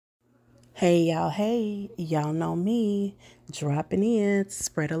Hey, y'all know me, dropping in,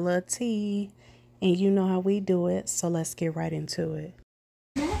 spread a little tea, and you know how we do it, so let's get right into it.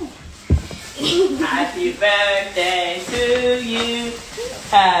 Happy birthday to you.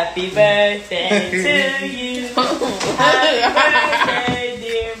 Happy birthday to you. Happy birthday,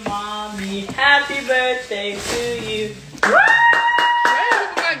 dear mommy. Happy birthday to you. Why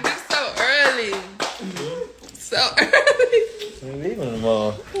do I get so early? So early. We're leaving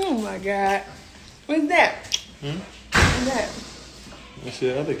tomorrow. Oh my God. What's that? What's that? What's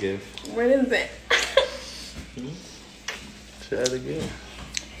your other gift? What is that? What's your other gift?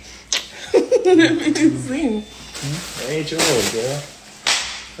 Let me see. That ain't yours, girl.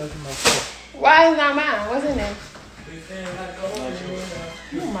 That's my fault. Why is not mine? What's in there?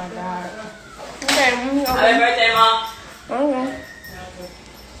 Oh my God. Okay, let me open Happy it. birthday, mom. Okay.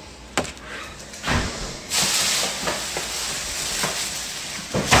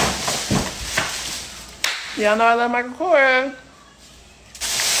 Y'all know I love Michael Kors.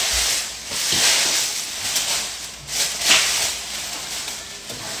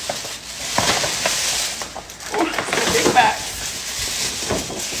 Ooh, it's a big box.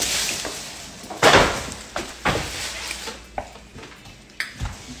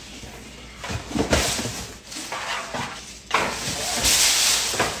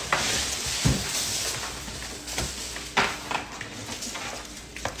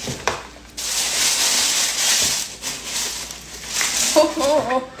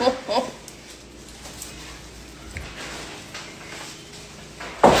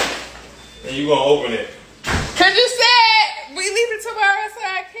 And you gonna open it? Cause you said we leave it tomorrow, so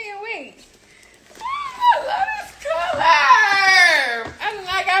I can't wait. Oh, I love this color.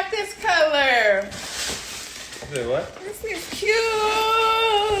 I got this color. Say what? This is cute.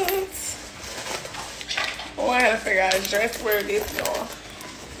 Oh, I gotta figure out a dress where this going.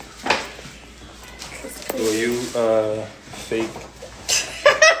 Will you fake?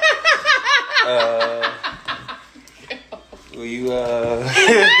 Will you will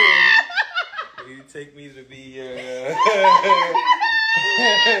you take me to be your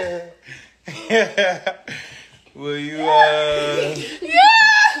will you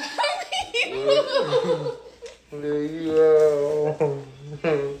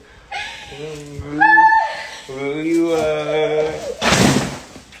will you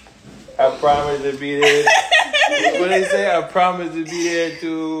I promise to be there. What they say? I promise to be there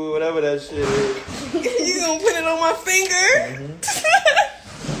to whatever that shit is. You gonna put it on my finger?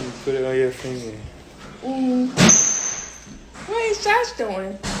 You put it on your finger. What is Josh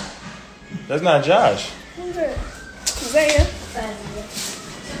doing? That's not Josh. Who's that? Zaya.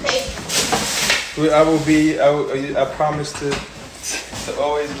 I promise to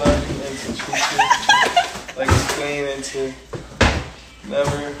always love you and to treat you like a queen and to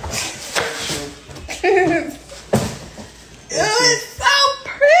never hurt you. It's so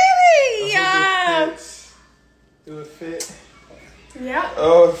pretty. It would fit. Yep.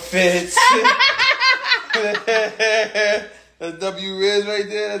 Oh, it fits. That's W Riz right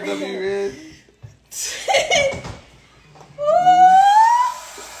there. That's W Riz.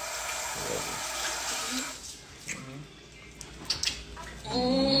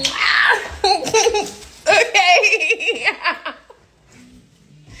 Okay.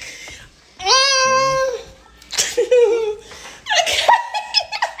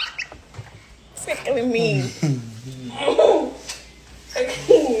 Second me.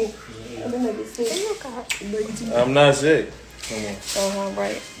 I'm not sick. Come on. Oh,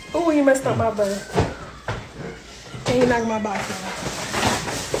 right. Oh, you messed up my butter. And you knocked my box off.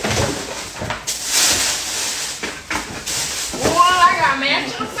 Oh, I got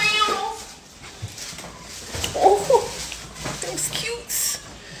matching sandals. Oh, thanks, cute.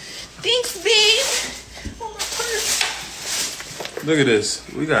 Thanks, babe. Oh, my purse. Look at this.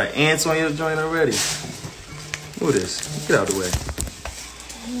 We got ants on your joint already. Look at this. Get out of the way.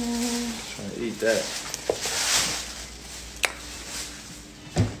 Trying to eat that.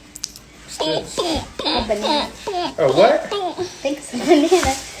 What's this? A banana. Oh, what? I think it's a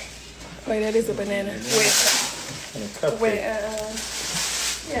banana. Wait, that is a banana. And a cupcake.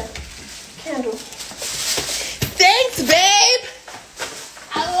 Yeah, candle. Thanks, babe.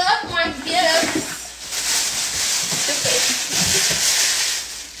 I love my gifts.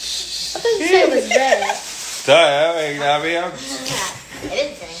 I thought you said it was red. It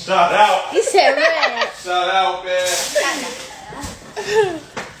is red. Shout out. You said red. Shout out, man.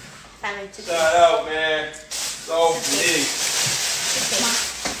 Shout out, man. So big.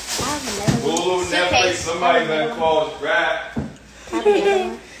 Hulu, Netflix, somebody gonna call us rap. Y'all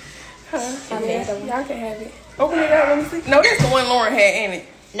can have it. Open it up, let me see. No, that's the one Lauren had, ain't it?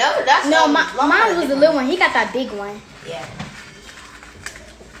 No, that's No, mine was the little one. He got that big one. Yeah.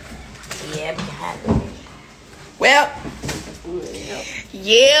 Yeah, we can have it. Well,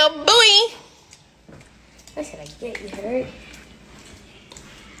 yeah, boy. What should I get? You hurt?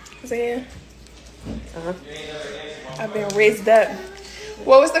 Yeah. I've been raised up.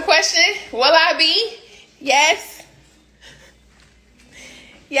 What was the question? Will I be? Yes.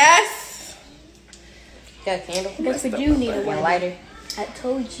 Yes. Got a candle? That's what you need a A one. lighter? I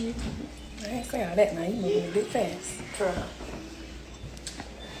told you. I ain't say all that now. You moving a bit fast. True.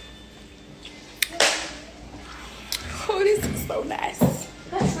 Oh, this is so nice.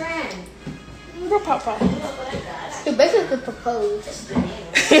 Best friend. Where Papa? He basically proposed.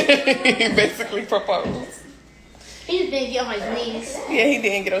 He basically proposed. He just didn't get on his knees. Yeah, he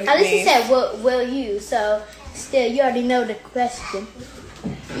didn't get on his At least he knees. said, will you? So, still, you already know the question.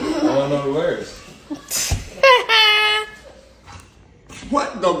 I don't know the words.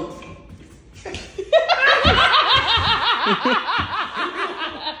 What the?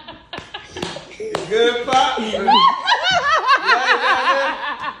 Good pop.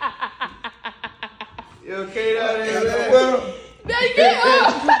 You okay down there, man? Well, They get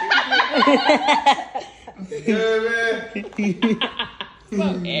up. good, man.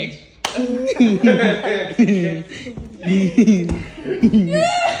 Fuck extra.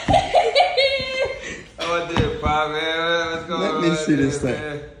 Oh, I did, Pop, man. What's going on? Let me see this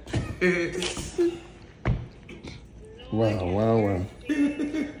there, thing. Wow.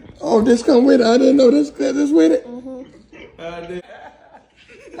 Oh, this come with it. I didn't know this with it. man?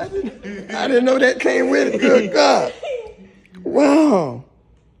 I didn't know that came with it. Good God. Wow.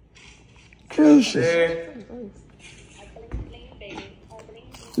 Gracious. Yeah.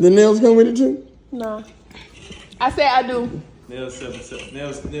 The nails come with it too? No. I said I do. Nails separate.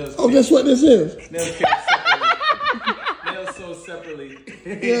 Nails. Oh, that's what this is. Nails came separately. Nails sold separately.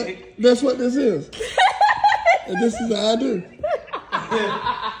 Yeah, that's what this is. And this is how I do.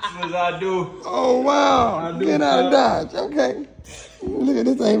 As as I do. Oh, wow. I do, Get out of Pop. Dodge. Okay. Look at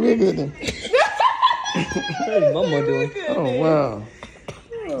this thing real good then. What's mama doing? Oh, wow.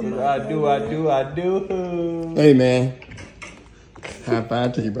 I do. Hey, man. High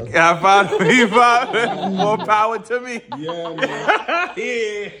five to you, brother. I found me, Pop. More power to me. Yeah,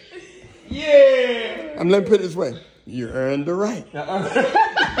 man. Yeah. Let me put it this way. You earned the right.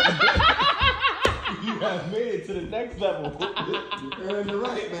 You have made it to the next level. You earned the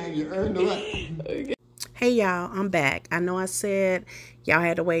right, man. You earned the right. Hey y'all, I'm back. I know I said y'all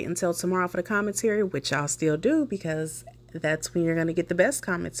had to wait until tomorrow for the commentary, which y'all still do because that's when you're going to get the best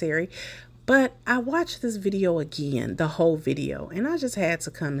commentary. But I watched this video again, the whole video, and I just had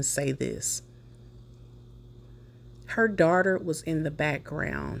to come and say this. Her daughter was in the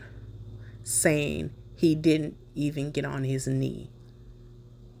background saying he didn't even get on his knee.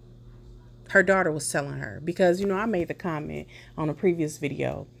 Her daughter was telling her because, you know, I made the comment on a previous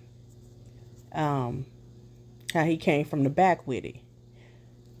video how he came from the back with it.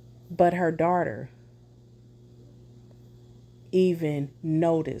 But her daughter even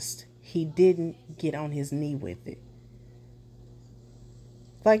noticed he didn't get on his knee with it.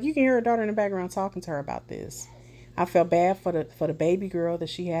 Like, you can hear her daughter in the background talking to her about this. I felt bad for the baby girl that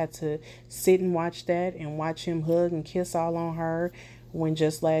she had to sit and watch that and watch him hug and kiss all on her when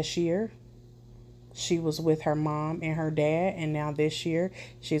just last year she was with her mom and her dad, and now this year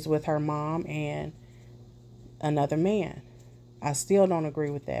she's with her mom and another man. I still don't agree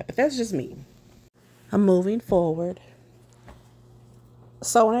with that, but that's just me. I'm moving forward.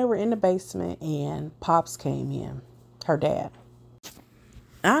 So when they were in the basement and Pops came in, her dad,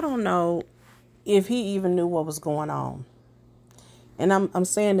 I don't know if he even knew what was going on. And I'm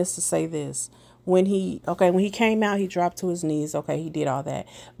saying this to say this. When he came out, he dropped to his knees. Okay, he did all that.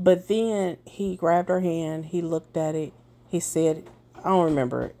 But then he grabbed her hand. He looked at it. He said, I don't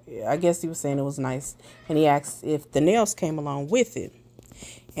remember. I guess he was saying it was nice. And he asked if the nails came along with it.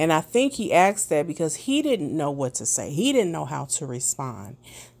 And I think he asked that because he didn't know what to say. He didn't know how to respond.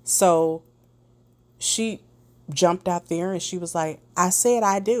 So she jumped out there and she was like, I said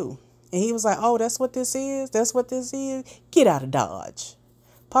I do. And he was like, oh, that's what this is? That's what this is? Get out of Dodge.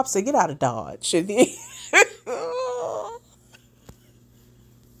 Pop said, get out of Dodge. And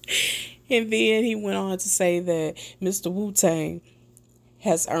then he went on to say that Mr. Wutang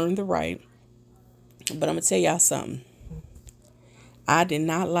has earned the right. But I'm going to tell y'all something. I did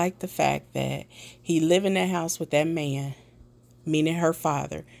not like the fact that he lived in that house with that man, meaning her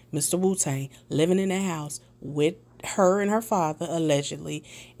father, Mr. Wutang, living in that house with her and her father, allegedly.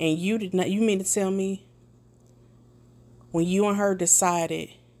 And you mean to tell me when you and her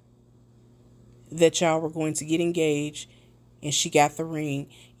decided that y'all were going to get engaged, and she got the ring.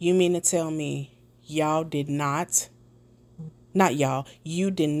 You mean to tell me y'all did not,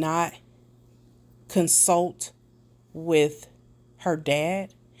 you did not consult with her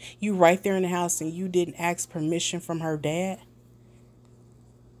dad? You right there in the house and you didn't ask permission from her dad?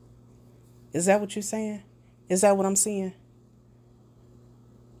 Is that what you're saying? Is that what I'm seeing?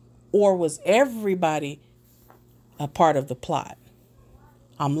 Or was everybody a part of the plot?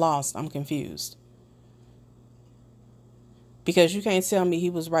 I'm lost. I'm confused. Because you can't tell me he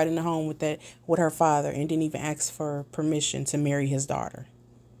was right in the home with her father and didn't even ask for permission to marry his daughter.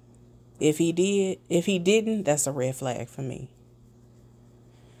 If he didn't, that's a red flag for me.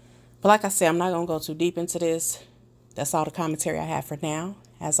 But like I said, I'm not going to go too deep into this. That's all the commentary I have for now.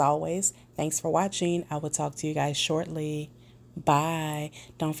 As always, thanks for watching. I will talk to you guys shortly. Bye.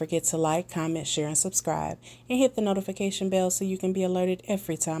 Don't forget to like, comment, share, and subscribe. And hit the notification bell so you can be alerted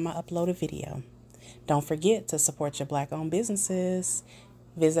every time I upload a video. Don't forget to support your Black-owned businesses.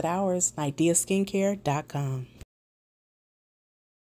 Visit ours, NideaSkincare.com.